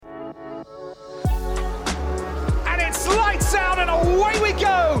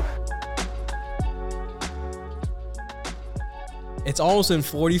It's almost been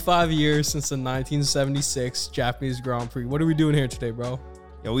 45 years since the 1976 Japanese Grand Prix. What are we doing here today, bro?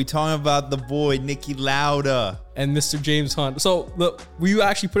 Yo, we talking about the boy, Niki Lauda. And Mr. James Hunt. So, look, we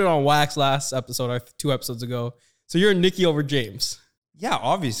actually put it on wax last episode, or 2 episodes ago. So you're Niki over James. Yeah,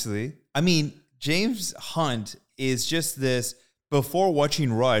 obviously. I mean, James Hunt is just this. Before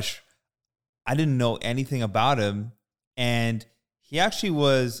watching Rush, I didn't know anything about him. And he actually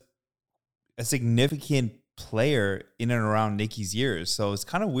was a significant player in and around Niki's years. So it's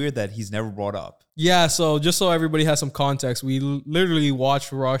kind of weird that he's never brought up. Yeah, so just so everybody has some context, we literally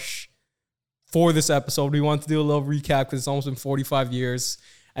watched Rush for this episode. We wanted to do a little recap because it's almost been 45 years.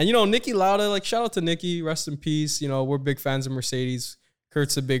 And, you know, Niki Lauda, like, shout out to Niki, rest in peace. You know, we're big fans of Mercedes.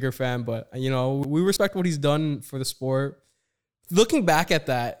 Kurt's a bigger fan, but, you know, we respect what he's done for the sport. Looking back at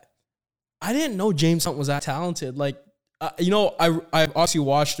that, I didn't know James Hunt was that talented. Like, you know, I obviously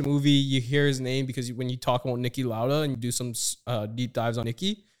watched the movie. You hear his name because when you talk about Niki Lauda and you do some deep dives on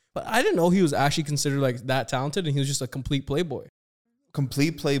Niki, but I didn't know he was actually considered like that talented, and he was just a complete playboy.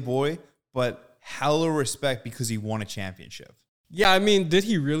 Complete playboy, but hella respect because he won a championship. Yeah, I mean, did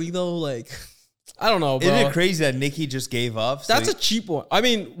he really though? Like, I don't know, bro. Isn't it crazy that Niki just gave up? That's a cheap one. I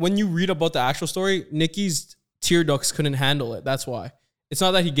mean, when you read about the actual story, Niki's tear ducts couldn't handle it. That's why. It's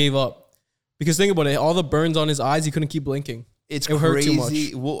not that he gave up. Because think about it, all the burns on his eyes, he couldn't keep blinking. It crazy. Hurt too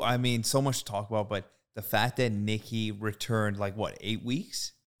much. Well, I mean, so much to talk about, but the fact that Niki returned 8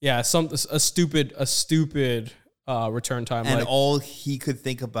 weeks? Yeah, a stupid return time. And all he could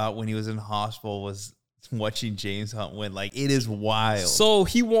think about when he was in the hospital was watching James Hunt win. Like, it is wild. So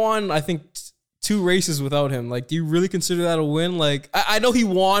he won, I think, 2 races without him. Like, do you really consider that a win? Like, I know he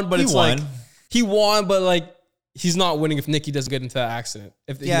won, but he won, but he's not winning if Niki doesn't get into that accident.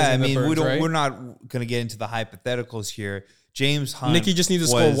 We're not going to get into the hypotheticals here. James Hunt. Niki just needs to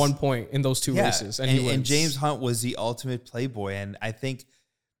score 1 point in those 2 races, and he wins. And James Hunt was the ultimate playboy. And I think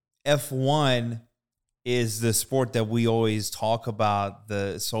F1 is the sport that we always talk about,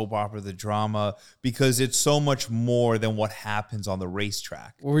 the soap opera, the drama, because it's so much more than what happens on the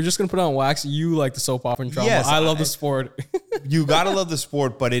racetrack. Well, we're just going to put it on wax. You like the soap opera and drama. Yes, I love the sport. You got to love the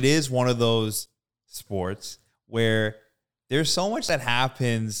sport, but it is one of those sports where there's so much that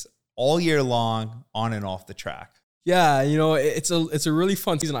happens all year long on and off the track. Yeah, you know, it's a really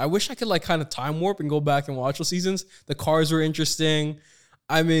fun season. I wish I could kind of time warp and go back and watch those seasons. The cars were interesting.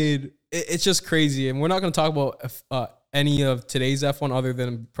 I mean, it's just crazy. And we're not going to talk about any of today's F1 other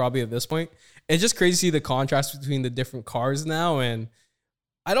than probably at this point. It's just crazy to see the contrast between the different cars now. And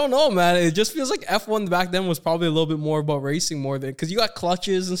I don't know, man. It just feels like F1 back then was probably a little bit more about racing more than, because you got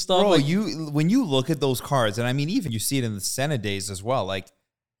clutches and stuff. Bro, when you look at those cars, and I mean, even you see it in the Senna days as well, like,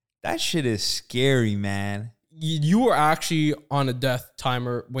 that shit is scary, man. You were actually on a death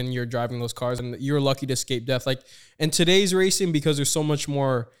timer when you're driving those cars, and you're lucky to escape death. Like, in today's racing, because there's so much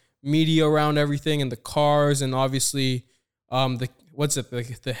more media around everything and the cars, and obviously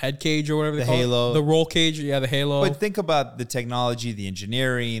the head cage or whatever they call halo. It? The roll cage, yeah, the halo. But think about the technology, the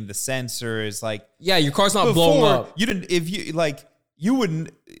engineering, the sensors, like, yeah, your car's not blowing up. You wouldn't.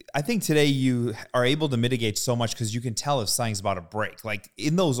 I think today you are able to mitigate so much because you can tell if something's about to break. Like,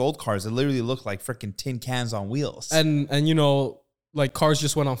 in those old cars, it literally looked like freaking tin cans on wheels. And you know, like, cars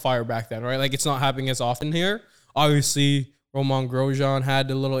just went on fire back then, right? Like, it's not happening as often here. Obviously, Romain Grosjean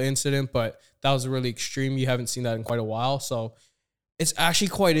had a little incident, but that was really extreme. You haven't seen that in quite a while. So it's actually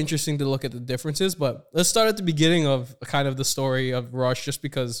quite interesting to look at the differences. But let's start at the beginning of kind of the story of Rush, just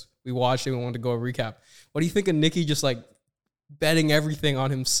because we watched it. We wanted to go a recap. What do you think of Niki just betting everything on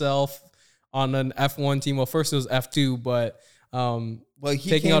himself on an F1 team? Well, first it was F2, but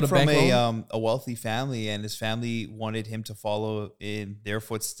he came out from a wealthy family, and his family wanted him to follow in their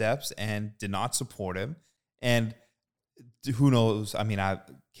footsteps and did not support him. And who knows? I mean,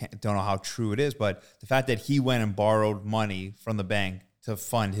 don't know how true it is, but the fact that he went and borrowed money from the bank to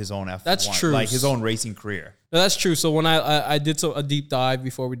fund his own F1, that's true, like his own racing career. No, that's true. So when I did a deep dive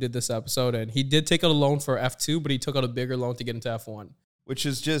before we did this episode, and he did take out a loan for F2, but he took out a bigger loan to get into F1. Which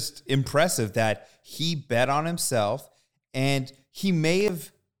is just impressive that he bet on himself, and he may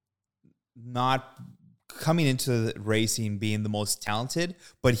have not coming into racing being the most talented,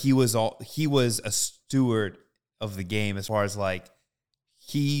 but he was a steward of the game as far as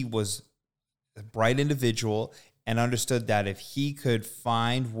he was a bright individual and understood that if he could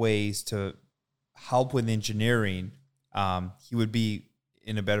find ways to help with engineering, he would be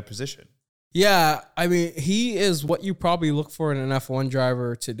in a better position. Yeah, I mean, he is what you probably look for in an F1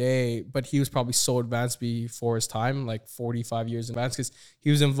 driver today, but he was probably so advanced before his time, 45 years in advance, because he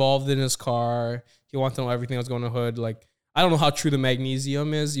was involved in his car. He wanted to know everything that was going on in the hood. I don't know how true the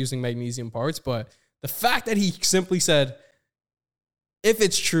magnesium is, using magnesium parts, but the fact that he simply said, if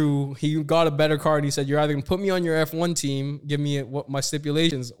it's true, he got a better car and he said, you're either going to put me on your F1 team, give me what my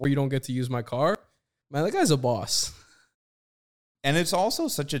stipulations, or you don't get to use my car. Man, that guy's a boss. And it's also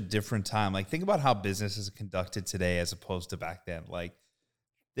such a different time. Like, think about how business is conducted today as opposed to back then. Like,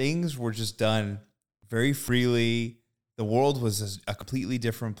 things were just done very freely. The world was a completely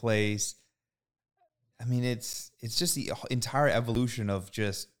different place. I mean, it's just the entire evolution of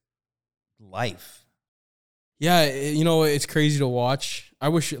just life. Yeah, it's crazy to watch. I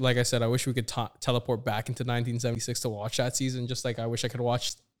wish, like I said, I wish we could teleport back into 1976 to watch that season. Just like I wish I could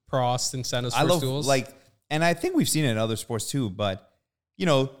watch Prost and Senna's first duels. And I think we've seen it in other sports too, but,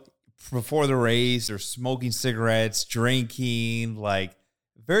 before the race, they're smoking cigarettes, drinking, like,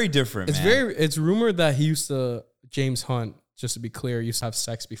 very different, It's rumored that James Hunt, just to be clear, used to have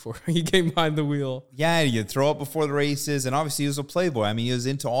sex before he came behind the wheel. Yeah, you'd throw up before the races, and obviously he was a playboy. I mean, he was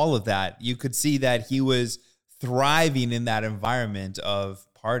into all of that. You could see that he was thriving in that environment of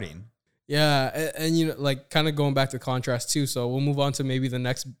partying. Yeah, and like kind of going back to contrast too. So we'll move on to maybe the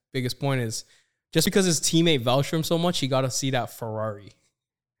next biggest point is just because his teammate vouched for him so much, he got to see that Ferrari.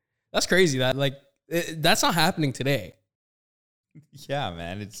 That's crazy. That's not happening today. Yeah,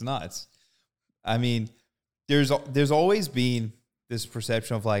 man, it's nuts. I mean, there's always been this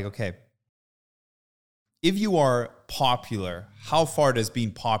perception of like, okay, if you are popular, how far does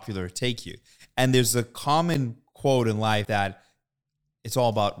being popular take you? And there's a common quote in life that it's all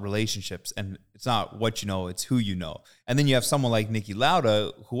about relationships, and it's not what you know, it's who you know. And then you have someone like Niki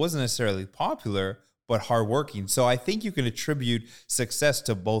Lauda, who wasn't necessarily popular, but hardworking. So I think you can attribute success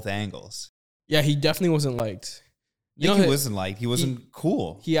to both angles. Yeah, he definitely wasn't liked. He wasn't liked. He wasn't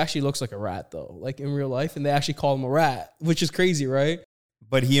cool. He actually looks like a rat, though, like in real life, and they actually call him a rat, which is crazy, right?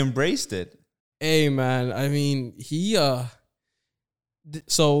 But he embraced it. Hey, man, I mean,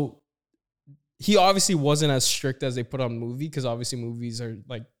 so he obviously wasn't as strict as they put on movie, because obviously movies are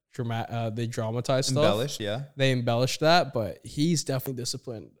like they dramatize stuff. Embellish, yeah. They embellish that, but he's definitely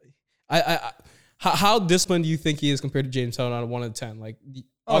disciplined. How disciplined do you think he is compared to James Hunt on a 1 to 10? Like,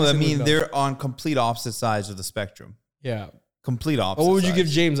 I mean, they're on complete opposite sides of the spectrum. Yeah. Complete opposite. Or what would you sides. give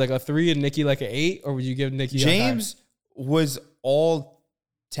James, like a 3 and Niki like an 8? Or would you give Niki James was all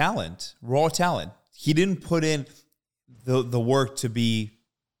talent, raw talent. He didn't put in the work to be,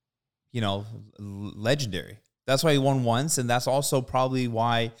 legendary. That's why he won once, and that's also probably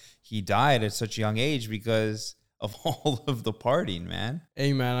why he died at such a young age, because of all of the partying, man.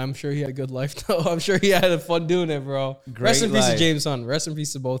 Hey, man, I'm sure he had a good life, though. I'm sure he had fun doing it, bro. Rest in peace to James Hunt. Rest in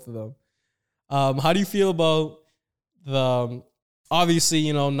peace to both of them. How do you feel about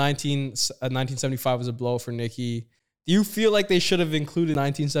obviously, 1975 was a blow for Niki. Do you feel like they should have included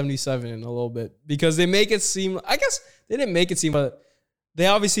 1977 a little bit? Because they make it seem, I guess they didn't make it seem, but they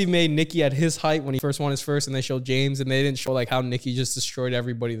obviously made Niki at his height when he first won his first, and they showed James, and they didn't show like how Niki just destroyed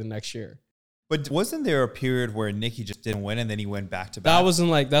everybody the next year. But wasn't there a period where Niki just didn't win and then he went back to back?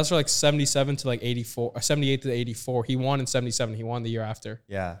 That's for like 77 to like 84, or 78 to 84. He won in 77. He won the year after.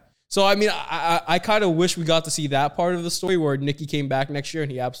 Yeah. So, I mean, I kind of wish we got to see that part of the story where Niki came back next year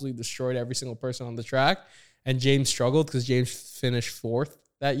and he absolutely destroyed every single person on the track. And James struggled because James finished 4th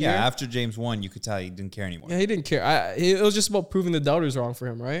that year. Yeah, after James won, you could tell he didn't care anymore. Yeah, he didn't care. It was just about proving the doubters wrong for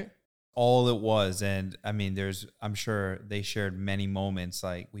him, right? All it was. And I mean, I'm sure they shared many moments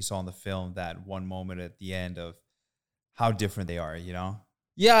like we saw in the film, that one moment at the end of how different they are,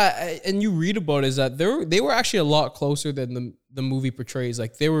 Yeah, and you read about it is that they were actually a lot closer than the movie portrays.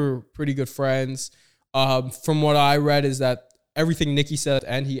 Like, they were pretty good friends. From what I read is that everything Niki said,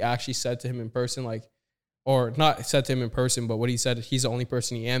 and he actually said to him in person, like, or not said to him in person, but what he said, he's the only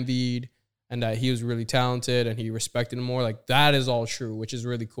person he envied, and that he was really talented and he respected him more. Like, that is all true, which is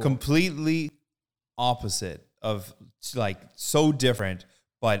really cool. Completely opposite of, like, so different,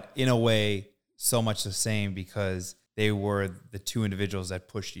 but in a way so much the same, because they were the two individuals that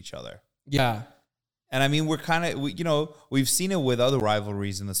pushed each other. Yeah. And I mean, we've seen it with other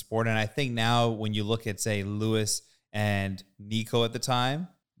rivalries in the sport. And I think now when you look at, say, Lewis and Nico at the time,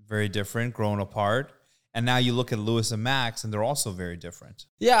 very different, growing apart. And now you look at Lewis and Max, and they're also very different.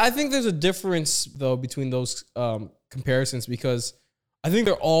 Yeah, I think there's a difference, though, between those comparisons, because I think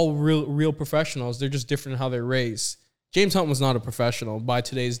they're all real professionals. They're just different in how they're raised. James Hunt was not a professional by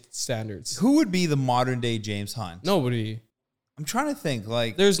today's standards. Who would be the modern day James Hunt? Nobody. I'm trying to think.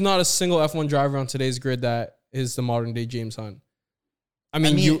 Like, there's not a single F1 driver on today's grid that is the modern day James Hunt. I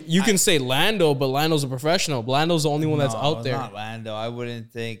mean you can say Lando, but Lando's a professional. Lando's the only one that's out there. Not Lando. I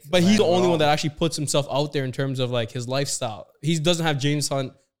wouldn't think. But he's the only one that actually puts himself out there in terms of like his lifestyle. He doesn't have James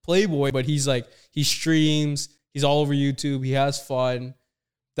Hunt Playboy, but he's like, he streams. He's all over YouTube. He has fun.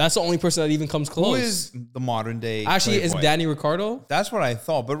 That's the only person that even comes close. Who is the modern day? Actually, it's Playboy? Danny Ricciardo. That's what I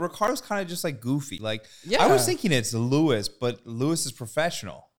thought. But Ricardo's kind of just like goofy. Like, Yeah. I was thinking it's Lewis, but Lewis is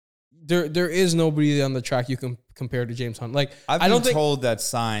professional. There is nobody on the track you can compare to James Hunt. Like, I've I don't been think. told that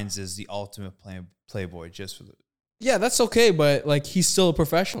Sainz is the ultimate Playboy just for the. Yeah, that's okay, but like he's still a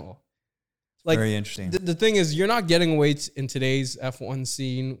professional. Like, Very interesting. The thing is, you're not getting away in today's F1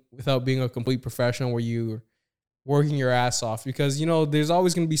 scene without being a complete professional, where you're working your ass off, because there's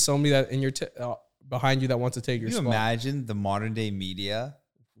always going to be somebody that in your behind you that wants to take your Can you spot. imagine the modern day media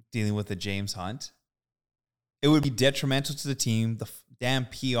dealing with the James Hunt? It would be detrimental to the team, the damn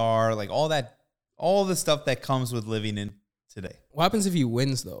PR, like all the stuff that comes with living in today. What happens if he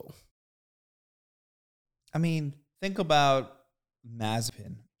wins though? I mean, think about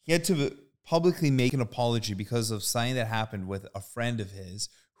Mazepin. He had to publicly make an apology because of something that happened with a friend of his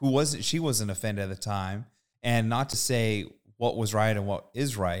she wasn't offended at the time. And not to say what was right and what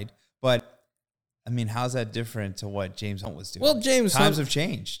is right, but I mean, how's that different to what James Hunt was doing? Well, times have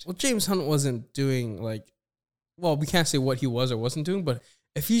changed. Well, James Hunt wasn't doing we can't say what he was or wasn't doing, but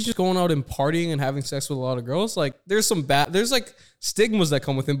if he's just going out and partying and having sex with a lot of girls, like there's like stigmas that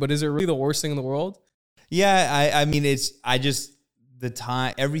come with him, but is it really the worst thing in the world? Yeah, I mean, the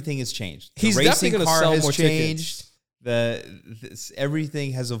time, everything has changed. He's the definitely racing going to car sell has more changed. tickets.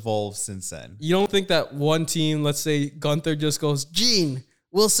 Everything has evolved since then. You don't think that one team, let's say Gunther, just goes, Gene,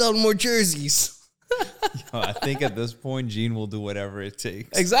 we'll sell more jerseys. I think at this point, Gene will do whatever it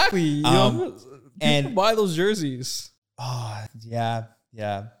takes. Exactly. You know, and people buy those jerseys. Oh, yeah.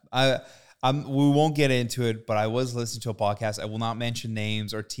 We won't get into it, but I was listening to a podcast. I will not mention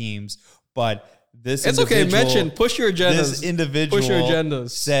names or teams, but it's okay. Push your agendas. This individual push your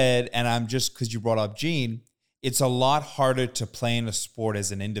agendas. Said, and I'm just because you brought up Gene, it's a lot harder to play in a sport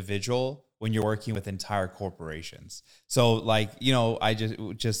as an individual when you're working with entire corporations. So I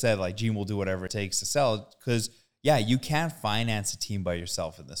just said Gene will do whatever it takes to sell, because you can't finance a team by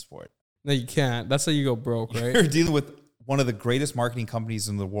yourself in this sport. No, you can't. That's how you go broke, right? You're dealing with one of the greatest marketing companies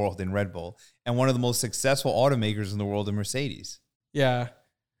in the world in Red Bull, and one of the most successful automakers in the world in Mercedes. Yeah.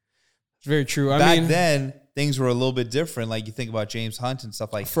 It's very true. Back then, things were a little bit different. Like, you think about James Hunt and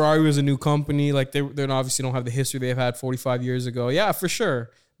stuff like Ferrari was a new company. Like, they obviously don't have the history they've had 45 years ago. Yeah, for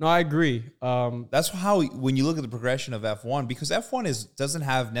sure. No, I agree. That's how, when you look at the progression of F1, because F1 doesn't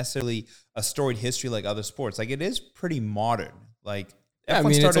have necessarily a storied history like other sports. Like, it is pretty modern. Like,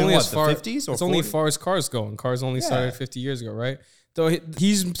 F1 started in the 50s or 40s? It's only as far as cars go, and cars only started 50 years ago, right? So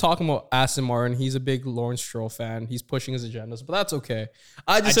he's talking about Aston Martin. He's a big Lawrence Stroll fan. He's pushing his agendas, but that's okay.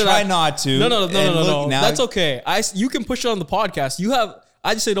 I try not to. No. Now, that's okay. You can push it on the podcast.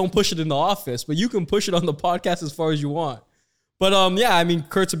 I just say don't push it in the office, but you can push it on the podcast as far as you want. But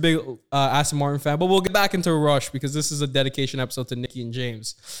Kurt's a big Aston Martin fan. But we'll get back into Rush, because this is a dedication episode to Nikki and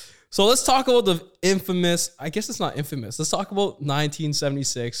James. So let's talk about the infamous, I guess it's not infamous. Let's talk about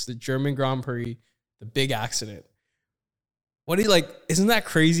 1976, the German Grand Prix, the big accident. What do you isn't that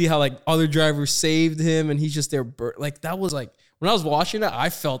crazy how other drivers saved him and he's just there? That was when I was watching it, I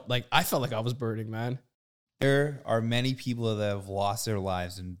felt like I was burning, man. There are many people that have lost their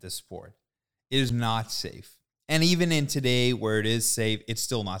lives in this sport. It is not safe. And even in today where it is safe, it's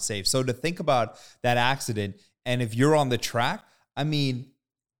still not safe. So to think about that accident, and if you're on the track, I mean,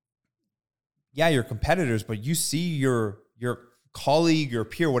 yeah, you're competitors, but you see your colleague, your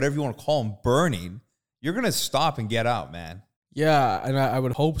peer, whatever you want to call him, burning, you're going to stop and get out, man. Yeah, and I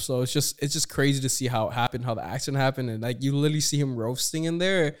would hope so. It's just crazy to see how it happened, how the accident happened, and you literally see him roasting in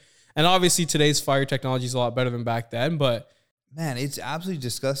there. And obviously today's fire technology is a lot better than back then, but man, it's absolutely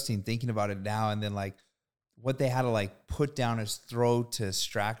disgusting thinking about it now. And then what they had to put down his throat to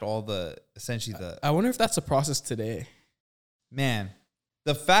extract all I wonder if that's a process today. Man,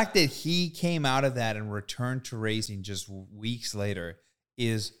 the fact that he came out of that and returned to racing just weeks later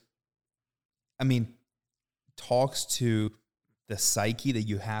talks to the psyche that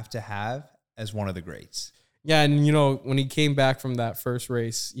you have to have as one of the greats. Yeah, and when he came back from that first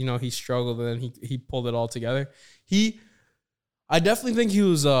race, he struggled, and then he pulled it all together. I definitely think he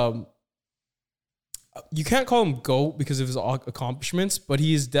was you can't call him GOAT because of his accomplishments, but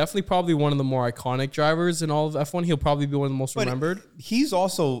he is definitely probably one of the more iconic drivers in all of F1. He'll probably be one of the most remembered. He's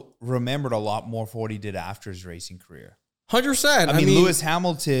also remembered a lot more for what he did after his racing career. 100%. I mean, Lewis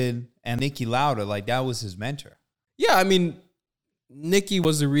Hamilton and Niki Lauda, that was his mentor. Yeah, Nicky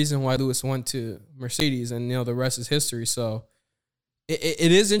was the reason why Lewis went to Mercedes, and the rest is history. So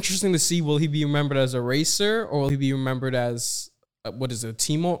it is interesting to see, will he be remembered as a racer, or will he be remembered as a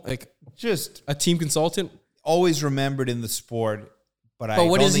team, just a team consultant? Always remembered in the sport, but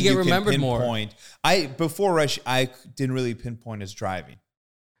what does he get remembered more? Before Rush, I didn't really pinpoint his driving.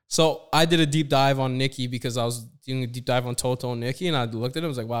 So I did a deep dive on Nicky because I was doing a deep dive on Toto and Nicky, and I looked at him. I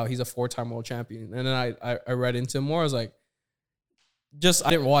was like, wow, he's a 4-time world champion. And then I read into him more. I was like, I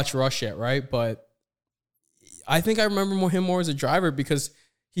didn't watch Rush yet, right? But I think I remember him more as a driver because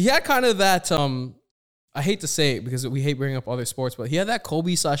he had kind of that, I hate to say it because we hate bringing up other sports, but he had that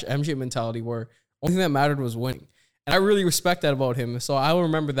Kobe/MJ mentality where only thing that mattered was winning. And I really respect that about him. So I will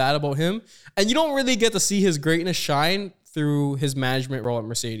remember that about him. And you don't really get to see his greatness shine through his management role at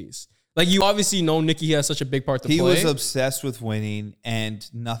Mercedes. Like, you obviously know Nicky has such a big part to play. He was obsessed with winning and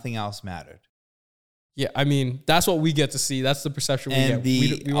nothing else mattered. Yeah, I mean, that's what we get to see. That's the perception we and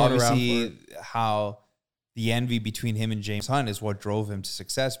get. We weren't around for it. How the envy between him and James Hunt is what drove him to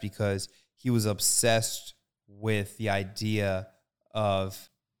success, because he was obsessed with the idea of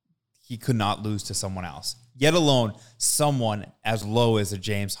he could not lose to someone else, yet alone someone as low as a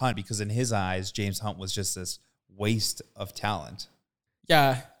James Hunt, because in his eyes, James Hunt was just this waste of talent.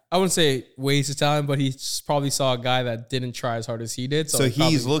 Yeah, I wouldn't say waste of talent, but he probably saw a guy that didn't try as hard as he did. So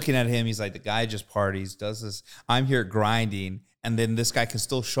he's looking at him. He's like, the guy just parties, does this. I'm here grinding, and then this guy can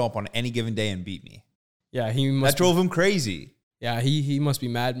still show up on any given day and beat me. Yeah, that drove him crazy. Yeah, he must be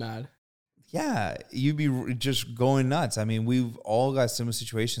mad. Yeah, you'd be just going nuts. I mean, we've all got similar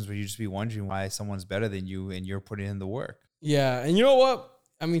situations where you just be wondering why someone's better than you and you're putting in the work. Yeah, and you know what?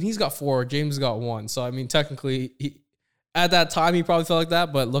 I mean, he's got 4. James has got 1. So, I mean, technically, at that time, he probably felt like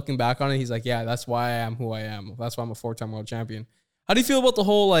that. But looking back on it, he's like, yeah, that's why I am who I am. That's why I'm a 4-time world champion. How do you feel about the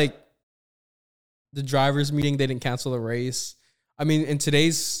whole, like, the drivers meeting? They didn't cancel the race. I mean, in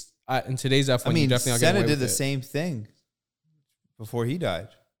today's F1, I mean, you're definitely not Senna getting away did with the it. same thing before he died.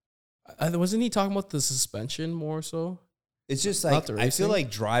 Wasn't he talking about the suspension more so? It's just like, I feel like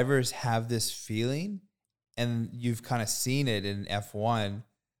drivers have this feeling, and you've kind of seen it in F1.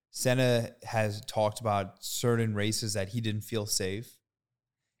 Senna has talked about certain races that he didn't feel safe.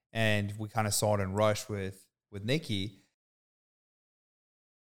 And we kind of saw it in Rush with Nicky.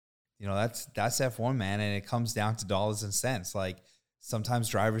 You know, that's F1, man. And it comes down to dollars and cents. Like, sometimes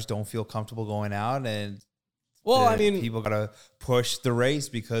drivers don't feel comfortable going out, and people got to push the race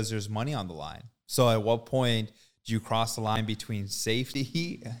because there's money on the line. So at what point do you cross the line between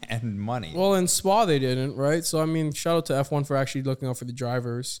safety and money? Well, in Spa, they didn't, right? So, I mean, shout out to F1 for actually looking out for the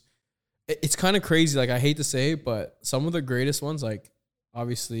drivers. It's kind of crazy. Like, I hate to say it, but some of the greatest ones, like,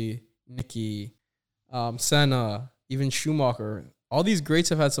 obviously, Nicky, Senna, even Schumacher, all these greats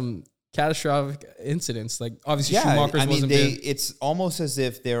have had some catastrophic incidents. Like, obviously, Schumacher's wasn't good. It's almost as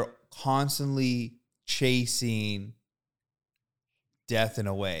if they're constantly chasing death in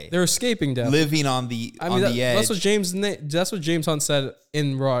a way. They're escaping death, living on the edge. That's what James Hunt said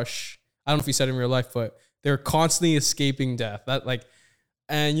in Rush. I don't know if he said it in real life, but they're constantly escaping death.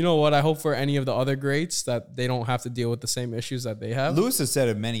 And you know what? I hope for any of the other greats that they don't have to deal with the same issues that they have. Lewis has said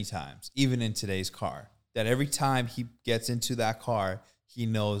it many times, even in today's car, that every time he gets into that car, he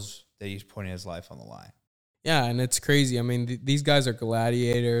knows that he's putting his life on the line. Yeah, and it's crazy. I mean, these guys are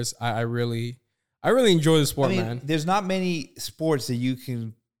gladiators. I really enjoy the sport, man. There's not many sports that you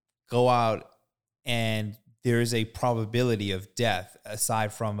can go out and there is a probability of death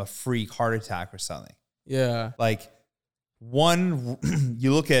aside from a freak heart attack or something. Yeah. Like,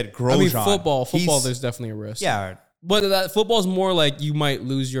 you look at Grosjean. I mean, football, there's definitely a risk. Yeah. But football's more like you might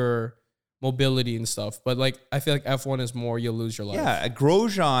lose your mobility and stuff. But, like, I feel like F1 is more you'll lose your life. Yeah,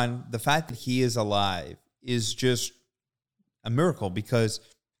 Grosjean, the fact that he is alive is just a miracle, because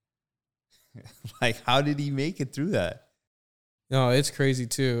like, how did he make it through that? No, it's crazy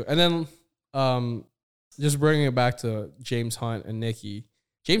too. And then just bringing it back to James Hunt and Nicky.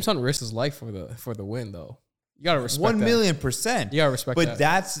 James Hunt risked his life for the win, though. You gotta respect 1,000,000%. You gotta respect that. But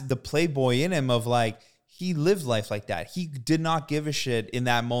that's the playboy in him of, like, he lived life like that. He did not give a shit in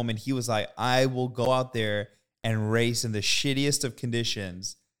that moment. He was like, I will go out there and race in the shittiest of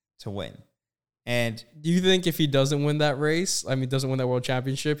conditions to win. And do you think if he doesn't win that race, doesn't win that world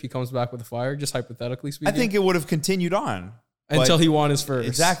championship, he comes back with a fire, just hypothetically speaking? I think it would have continued on. Until he won his first.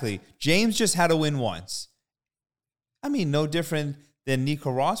 Exactly. James just had to win once. I mean, no different than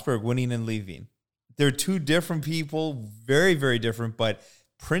Nico Rosberg winning and leaving. They're two different people, very, very different, but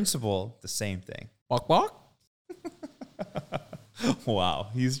principle, the same thing. Bok bok? Wow,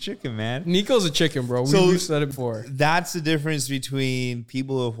 he's chicken, man. Nico's a chicken, bro. We've said it before. That's the difference between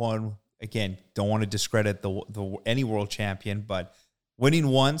people who have won. Again, don't want to discredit any world champion, but winning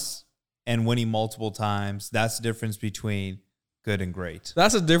once and winning multiple times, that's the difference between good and great.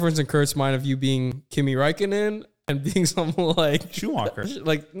 That's the difference in Kurt's mind of you being Kimi Räikkönen and being someone like Schumacher.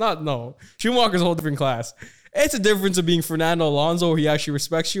 Schumacher's a whole different class. It's a difference of being Fernando Alonso, where he actually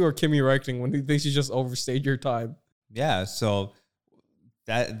respects you, or Kimi Räikkönen when he thinks you just overstayed your time. Yeah, so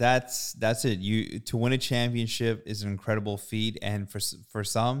That's it. You to win a championship is an incredible feat, and for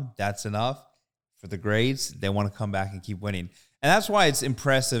some, that's enough. For the greats, they want to come back and keep winning, and that's why it's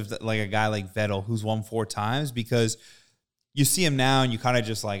impressive that like a guy like Vettel who's won 4 times, because you see him now and you kind of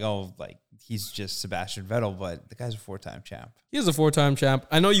just like, oh, like he's just Sebastian Vettel, but the guy's a 4-time champ. He is a 4-time champ.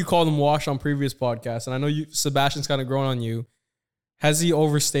 I know you called him washed on previous podcasts, and I know Sebastian's kind of grown on you. Has he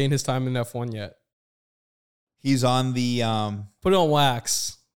overstayed his time in F1 yet? He's on the put it on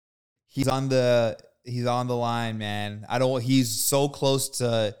wax. He's on the line, man. He's so close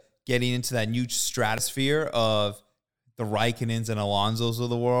to getting into that new stratosphere of the Raikkonens and Alonsos of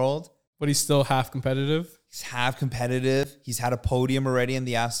the world. But he's still half competitive. He's half competitive. He's had a podium already in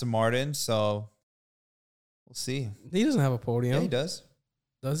the Aston Martin, so we'll see. He doesn't have a podium. Yeah, he does.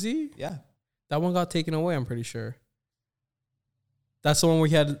 Does he? Yeah. That one got taken away, I'm pretty sure. That's the one where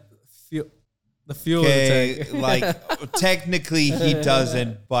he had the fuel tank. Like, technically he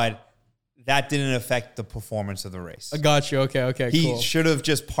doesn't, but that didn't affect the performance of the race. I got you. Okay, cool. He should have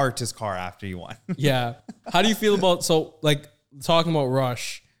just parked his car after he won. Yeah. How do you feel about, talking about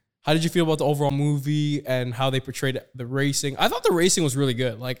Rush, how did you feel about the overall movie and how they portrayed the racing? I thought the racing was really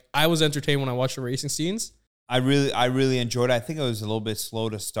good. Like, I was entertained when I watched the racing scenes. I really enjoyed it. I think it was a little bit slow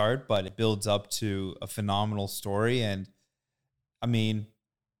to start, but it builds up to a phenomenal story. And I mean,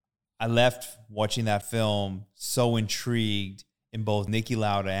 I left watching that film so intrigued in both Niki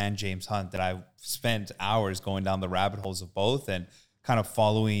Lauda and James Hunt that I spent hours going down the rabbit holes of both and kind of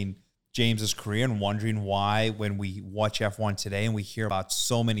following James's career and wondering why, when we watch F1 today and we hear about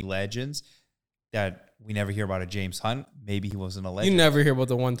so many legends, that we never hear about a James Hunt. Maybe he wasn't a legend. You never hear about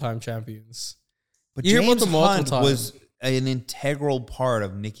the one-time champions. But you James hear about the multiple Hunt times. was an integral part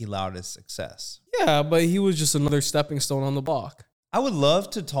of Niki Lauda's success. Yeah, but he was just another stepping stone on the block. I would love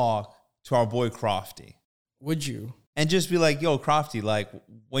to talk to our boy Crofty. Would you? And just be like, yo, Crofty, like,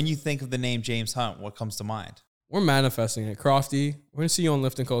 when you think of the name James Hunt, what comes to mind? We're manifesting it. Crofty, we're going to see you on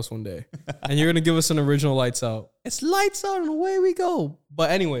Lift and Coast one day. And you're going to give us an original Lights Out. It's Lights Out and away we go.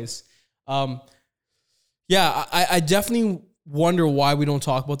 But anyways, yeah, I definitely wonder why we don't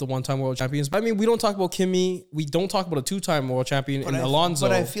talk about the one-time world champions. But I mean, we don't talk about Kimi. We don't talk about a 2-time world champion in Alonso.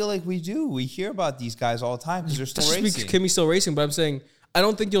 But I feel like we do. We hear about these guys all the time because they're still racing. Kimi's still racing, but I'm saying I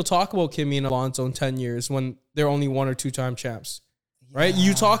don't think you'll talk about Kimi and Alonso in 10 years when they're only 1 or 2-time champs. Right?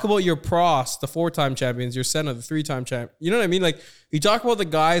 You talk about your Prost, the 4-time champions, your Senna, the 3-time champ. You know what I mean? Like, you talk about the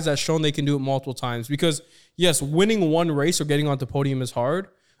guys that shown they can do it multiple times because, yes, winning one race or getting onto podium is hard.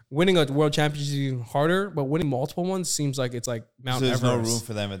 Winning a world championship is even harder, but winning multiple ones seems like it's like Mount Everest. There's no room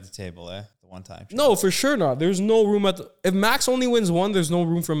for them at the table, The one-time champ. No, for sure not. There's no room if Max only wins 1, there's no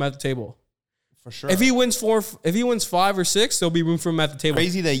room for him at the table. For sure. If he wins 5 or 6, there'll be room for him at the table.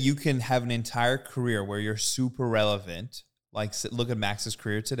 Crazy that you can have an entire career where you're super relevant. Like, look at Max's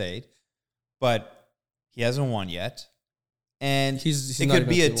career today, but he hasn't won yet. And it could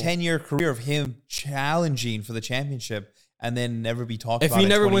be a 10-year career of him challenging for the championship and then never be talked about. If he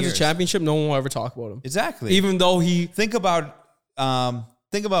never wins a championship, no one will ever talk about him. Exactly. Even though think about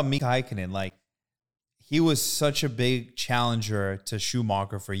Mika Häkkinen. Like, he was such a big challenger to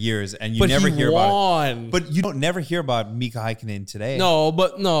Schumacher for years, and you never hear about it. But you don't never hear about Mika Häkkinen today. No,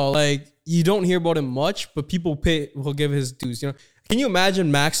 like, you don't hear about him much, but people will give his dues. You know, can you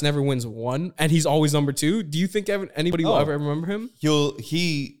imagine Max never wins 1 and he's always number 2? Do you think anybody will ever remember him?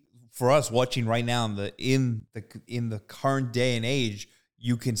 For us watching right now in the current day and age,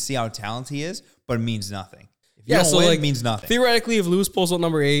 you can see how talented he is, but it means nothing. If you don't win, it means nothing. Theoretically, if Lewis pulls out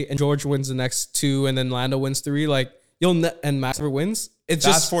number 8 and George wins the next 2 and then Lando wins 3, like and Max never wins, it's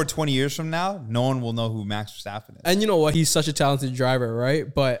fast just forward 20 years from now, no one will know who Max Verstappen is. And you know what? He's such a talented driver,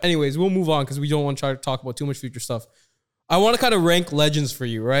 right? But anyways, we'll move on because we don't want to try to talk about too much future stuff. I want to kind of rank legends for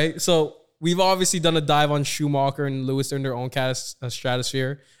you, right? So we've obviously done a dive on Schumacher and Lewis. They're in their own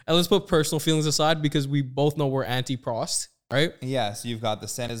stratosphere. And let's put personal feelings aside because we both know we're anti-Prost, right? Yeah, so you've got the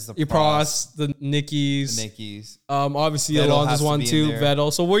Sennas, the Prost, the Nikis. Obviously, Vettel Alonso's one too,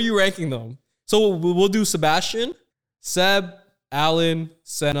 Vettel. So where are you ranking them? So we'll do Sebastian, Seb, Alan,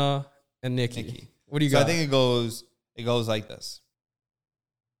 Senna, and Niki. What do you got? I think it goes like this.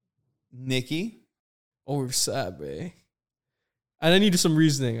 Niki. Over Seb, eh? And I need some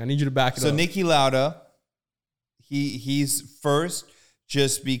reasoning. I need you to back it up. So Niki Lauda, he's first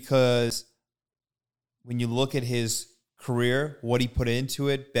just because when you look at his career, what he put into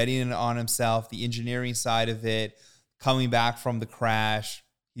it, betting on himself, the engineering side of it, coming back from the crash,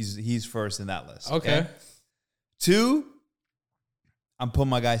 he's first in that list. Okay. 2, I'm putting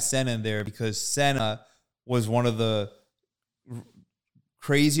my guy Senna in there because Senna was one of the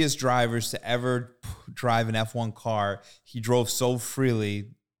craziest drivers to ever drive an F1 car. He drove so freely,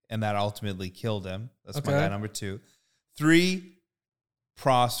 and that ultimately killed him. That's my guy number 2. 3,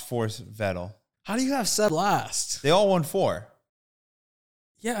 Prost, Force, Vettel. How do you have Seb last? They all won 4.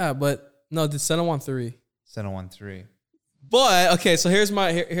 Yeah, but no, did Senna won 3? Senna won 3. But okay, so here's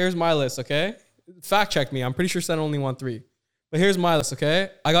my list. Okay, fact check me. I'm pretty sure Senna only won 3. But here's my list. Okay,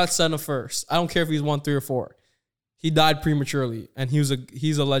 I got Senna first. I don't care if he's won 3 or 4. He died prematurely, and he's a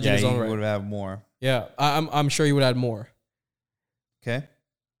legend in his own right. Yeah, he would have more. Yeah, I'm sure he would add more. Okay.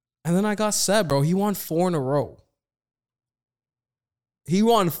 And then I got Seb, bro. He won 4 in a row. He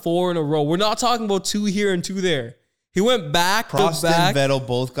won 4 in a row. We're not talking about 2 here and 2 there. He went back Prost to back. and Vettel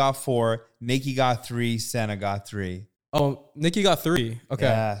both got 4. Nicky got 3. Senna got 3. Oh, Nicky got 3. Okay.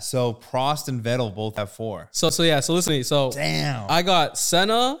 Yeah. So Prost and Vettel both have 4. So yeah. So listen to me. So damn. I got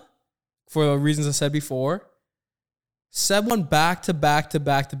Senna for the reasons I said before. Seb won back to back to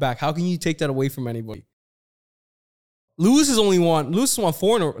back to back. How can you take that away from anybody? Lewis has won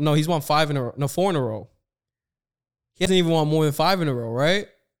 4 in a row. No, he's won 5 in a row. No, 4 in a row. He hasn't even won more than 5 in a row, right?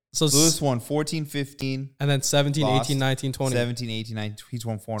 So Lewis won 14, 15. And then 17, lost, 18, 19, 20. 17, 18, 19. He's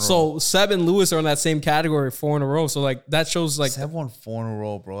won 4 in a row. So Seb and Lewis are in that same category, 4 in a row. So like that shows like Seb won 4 in a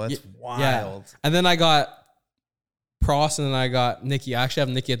row, bro. That's wild. Yeah. And then I got Prost and then I got Nicky. I actually have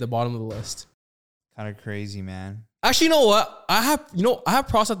Nicky at the bottom of the list. Kind of crazy, man. Actually, you know what? I have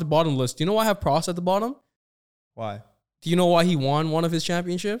Prost at the bottom of the list. Do you know why I have Prost at the bottom? Why? Do you know why he won one of his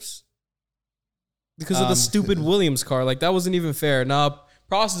championships? Because of the stupid Williams car. Like, that wasn't even fair. Nah,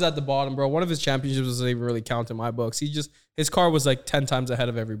 Prost is at the bottom, bro. One of his championships doesn't even really count in my books. His car was like 10 times ahead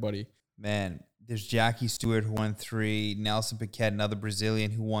of everybody. Man, there's Jackie Stewart who won 3. Nelson Piquet, another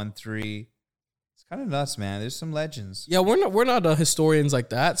Brazilian who won 3. It's kind of nuts, man. There's some legends. Yeah, we're not historians like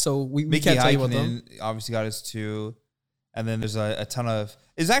that, so we can't tell you what them. Obviously got his 2. And then there's a ton of...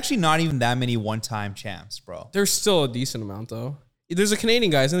 There's actually not even that many one-time champs, bro. There's still a decent amount, though. There's a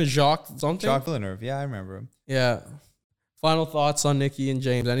Canadian guy, isn't it? Jacques something? Jacques Villeneuve. Yeah, I remember him. Yeah. Final thoughts on Nicky and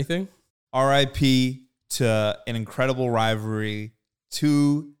James. Anything? R.I.P. to an incredible rivalry.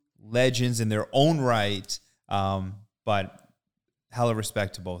 2 legends in their own right. But hella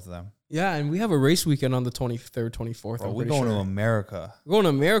respect to both of them. Yeah, and we have a race weekend on the 23rd, 24th. Bro, we're going to America. We're going to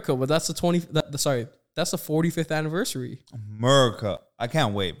America, but that's the that's the 45th anniversary. America. I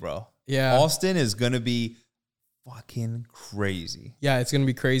can't wait, bro. Yeah. Austin is going to be fucking crazy. Yeah, it's going to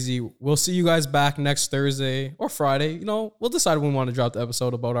be crazy. We'll see you guys back next Thursday or Friday. You know, we'll decide when we want to drop the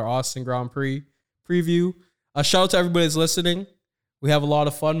episode about our Austin Grand Prix preview. Shout out to everybody that's listening. We have a lot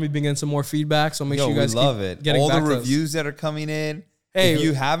of fun. We've been getting some more feedback, so make sure you guys love it. All the reviews that are coming in. Hey, if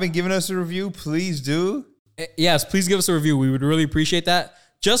you haven't given us a review, please do. Yes, please give us a review. We would really appreciate that.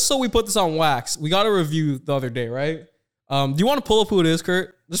 Just so we put this on wax, we got a review the other day, right? Do you want to pull up who it is,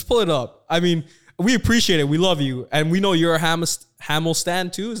 Kurt? Just pull it up. I mean, we appreciate it. We love you. And we know you're a Hamel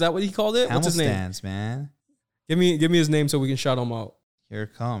stan too. Is that what he called it? What's his name? Stans, man. Give me his name so we can shout him out. Here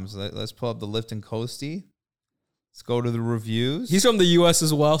it comes. Let's pull up the Lifton Coastie. Let's go to the reviews. He's from the U.S.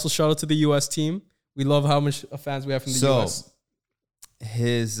 as well, so shout out to the U.S. team. We love how much fans we have from the U.S.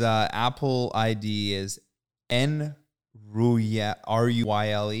 His Apple ID is N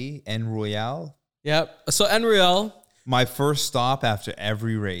Ruyale. N Royale. Yep. So N Royale. My first stop after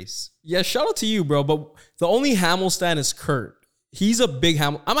every race. Yeah, shout out to you, bro. But the only Hamel stan is Kurt. He's a big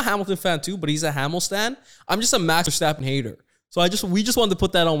Hamilton. I'm a Hamilton fan too, but he's a Hamel stan. I'm just a Max Verstappen hater. So we just wanted to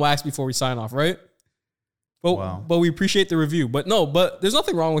put that on wax before we sign off, right? But we appreciate the review. But there's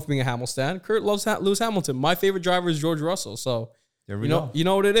nothing wrong with being a Hamel stan. Kurt loves Lewis Hamilton. My favorite driver is George Russell. So there we go. You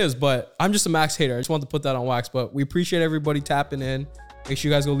know what it is. But I'm just a Max hater. I just wanted to put that on wax. But we appreciate everybody tapping in. Make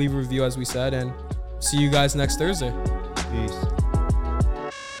sure you guys go leave a review, as we said, and see you guys next Thursday. Peace.